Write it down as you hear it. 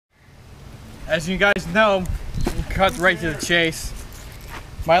As you guys know, cut right to the chase.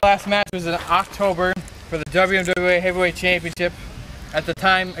 My last match was in October for the WMWA Heavyweight Championship. At the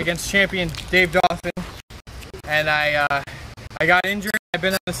time, against champion Dave Dawson, and I got injured. I've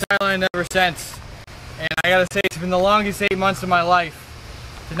been on the sideline ever since, and I gotta say it's been the longest 8 months of my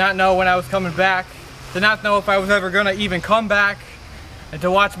life. To not know when I was coming back, to not know if I was ever gonna even come back, and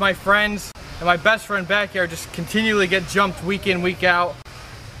to watch my friends and my best friend back here just continually get jumped week in, week out,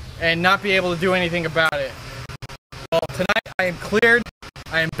 and not be able to do anything about it. Well, tonight I am cleared,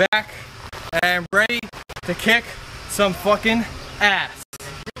 I am back, and I am ready to kick some fucking ass.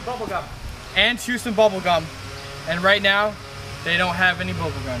 Bubblegum. And chew some bubblegum. And right now, they don't have any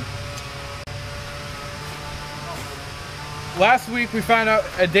bubblegum. Last week we found out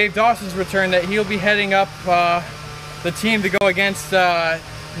at Dave Dawson's return that he'll be heading up the team to go against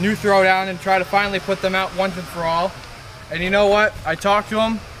New Throwdown and try to finally put them out once and for all. And you know what? I talked to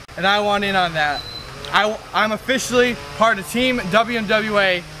him and I want in on that. I'm officially part of Team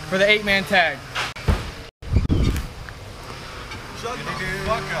WMWA for the 8-man tag. Shut the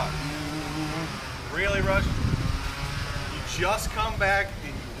fuck up. Really, Rush? You just come back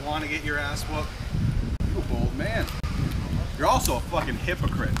and you want to get your ass whooped? You a bold man. You're also a fucking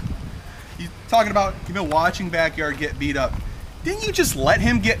hypocrite. You talking about you've been watching Backyard get beat up. Didn't you just let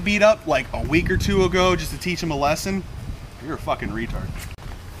him get beat up like a week or two ago just to teach him a lesson? You're a fucking retard.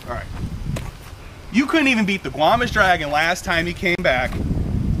 Alright. You couldn't even beat the Guamish Dragon last time he came back,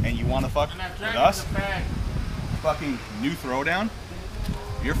 and you want to fuck with us? Fucking New Throwdown?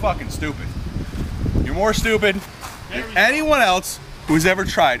 You're fucking stupid. You're more stupid than anyone else who's ever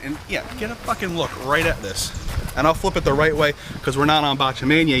tried. And yeah, get a fucking look right at this. And I'll flip it the right way because we're not on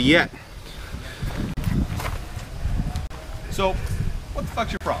Botchamania yet. So, what the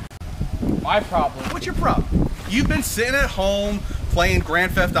fuck's your problem? My problem? What's your problem? You've been sitting at home playing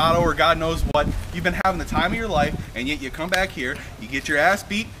Grand Theft Auto or God knows what. You've been having the time of your life, and yet you come back here, you get your ass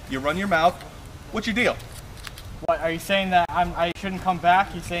beat, you run your mouth. What's your deal? What, are you saying that I shouldn't come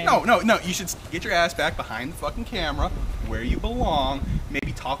back? You saying No, you should get your ass back behind the fucking camera where you belong.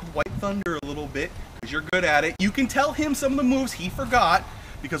 Maybe talk with White Thunder a little bit because you're good at it. You can tell him some of the moves he forgot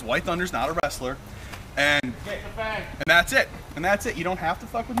because White Thunder's not a wrestler. And that's it. And that's it. You don't have to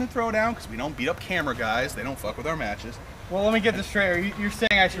fuck with the Throwdown because we don't beat up camera guys. They don't fuck with our matches. Well, let me get this straight. You're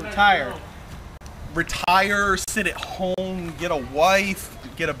saying I should retire? Retire, sit at home, get a wife,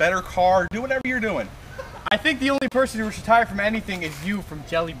 get a better car, do whatever you're doing. I think the only person who should retire from anything is you from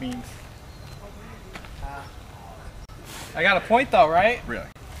Jelly Beans. I got a point though, right? Really?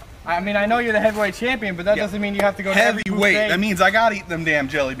 I mean, I know you're the heavyweight champion, but that doesn't mean you have to go to every heavyweight. buffet. That means I gotta eat them damn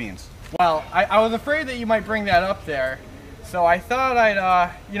jelly beans. Well, I was afraid that you might bring that up there, so I thought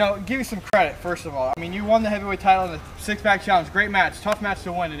I'd, give you some credit, first of all. I mean, you won the heavyweight title in the six-pack challenge. Great match. Tough match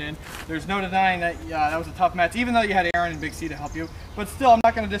to win it in. There's no denying that that was a tough match, even though you had Aaron and Big C to help you. But still, I'm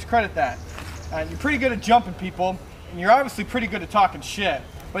not going to discredit that. You're pretty good at jumping people, and you're obviously pretty good at talking shit.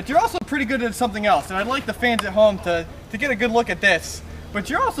 But you're also pretty good at something else, and I'd like the fans at home to get a good look at this. But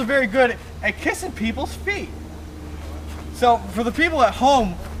you're also very good at kissing people's feet. So, for the people at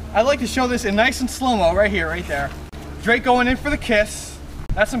home, I'd like to show this in nice and slow-mo right here, right there. Drake going in for the kiss.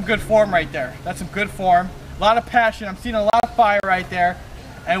 That's some good form right there. That's some good form. A lot of passion. I'm seeing a lot of fire right there.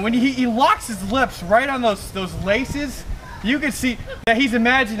 And when he locks his lips right on those laces, you can see that he's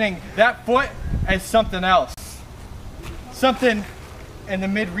imagining that foot as something else. Something in the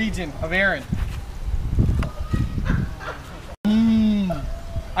mid-region of Aaron.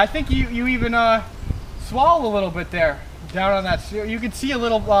 I think you even swallowed a little bit there. Down on that, you can see a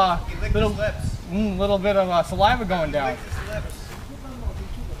little, little bit of saliva going down.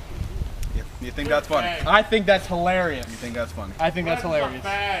 You think that's funny? I think that's hilarious. You think that's funny? I think that's hilarious.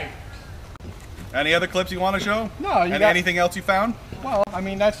 Any other clips you want to show? No. Anything else you found? Well, I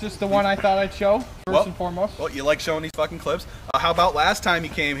mean, that's just the one I thought I'd show, first and foremost. Well, you like showing these fucking clips. How about last time you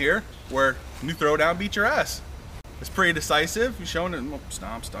came here, where New Throwdown beat your ass? It's pretty decisive. You're showing it,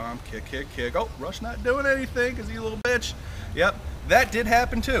 stomp, stomp, kick, kick, kick. Oh, Rush not doing anything because he's a little bitch. Yep, that did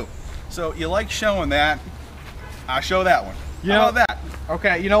happen too. So you like showing that. I'll show that one. How about that?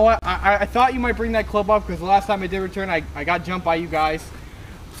 Okay, you know what? I thought you might bring that clip up because the last time I did return, I got jumped by you guys.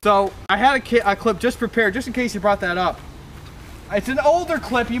 So I had a clip just prepared, just in case you brought that up. It's an older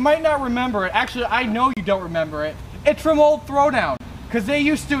clip. You might not remember it. Actually, I know you don't remember it. It's from old Throwdown because they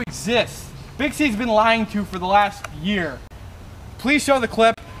used to exist. Big C's been lying to for the last year. Please show the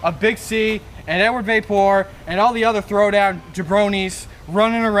clip of Big C and Edward Vapor and all the other Throwdown jabronis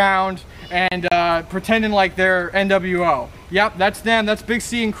running around and pretending like they're NWO. Yep, that's them. That's Big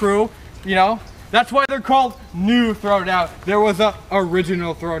C and crew. You know, That's why they're called new throwdown. There was a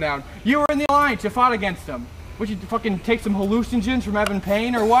original throwdown. You were in the alliance, you fought against them. Would you fucking take some hallucinogens from Evan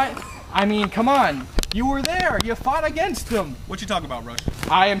Payne or what? I mean, come on. You were there, you fought against them. What you talking about, Rush?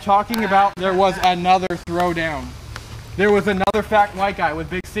 I am talking about there was another throwdown. There was another fat white guy with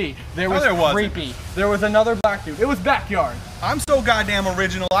Big C. There was Creepy. There was another black dude. It was Backyard. I'm so goddamn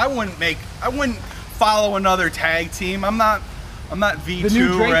original. I wouldn't follow another tag team. I'm not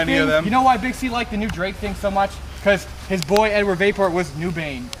V2 or any of them. You know why Big C liked the new Drake thing so much? Because his boy Edward Vapor was New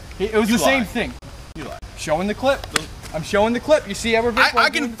Bane. It was the same thing. You lie. Showing the clip. I'm showing the clip. You see Edward Vapor? I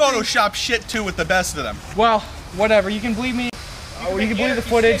can Photoshop shit too with the best of them. Well, whatever. You can believe me, or you can believe the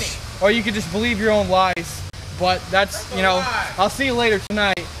footage, or you can just believe your own lies. But that's, you know, I'll see you later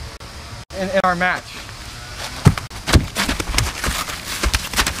tonight in our match.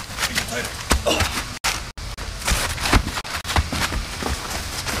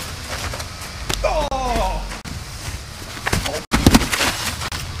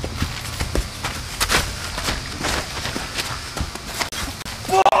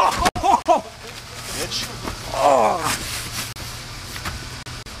 Bitch.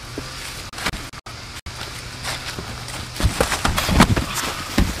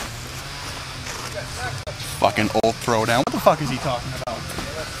 Fucking old throwdown. What the fuck is he talking about?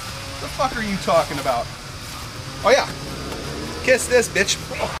 What the fuck are you talking about? Oh yeah. Kiss this, bitch.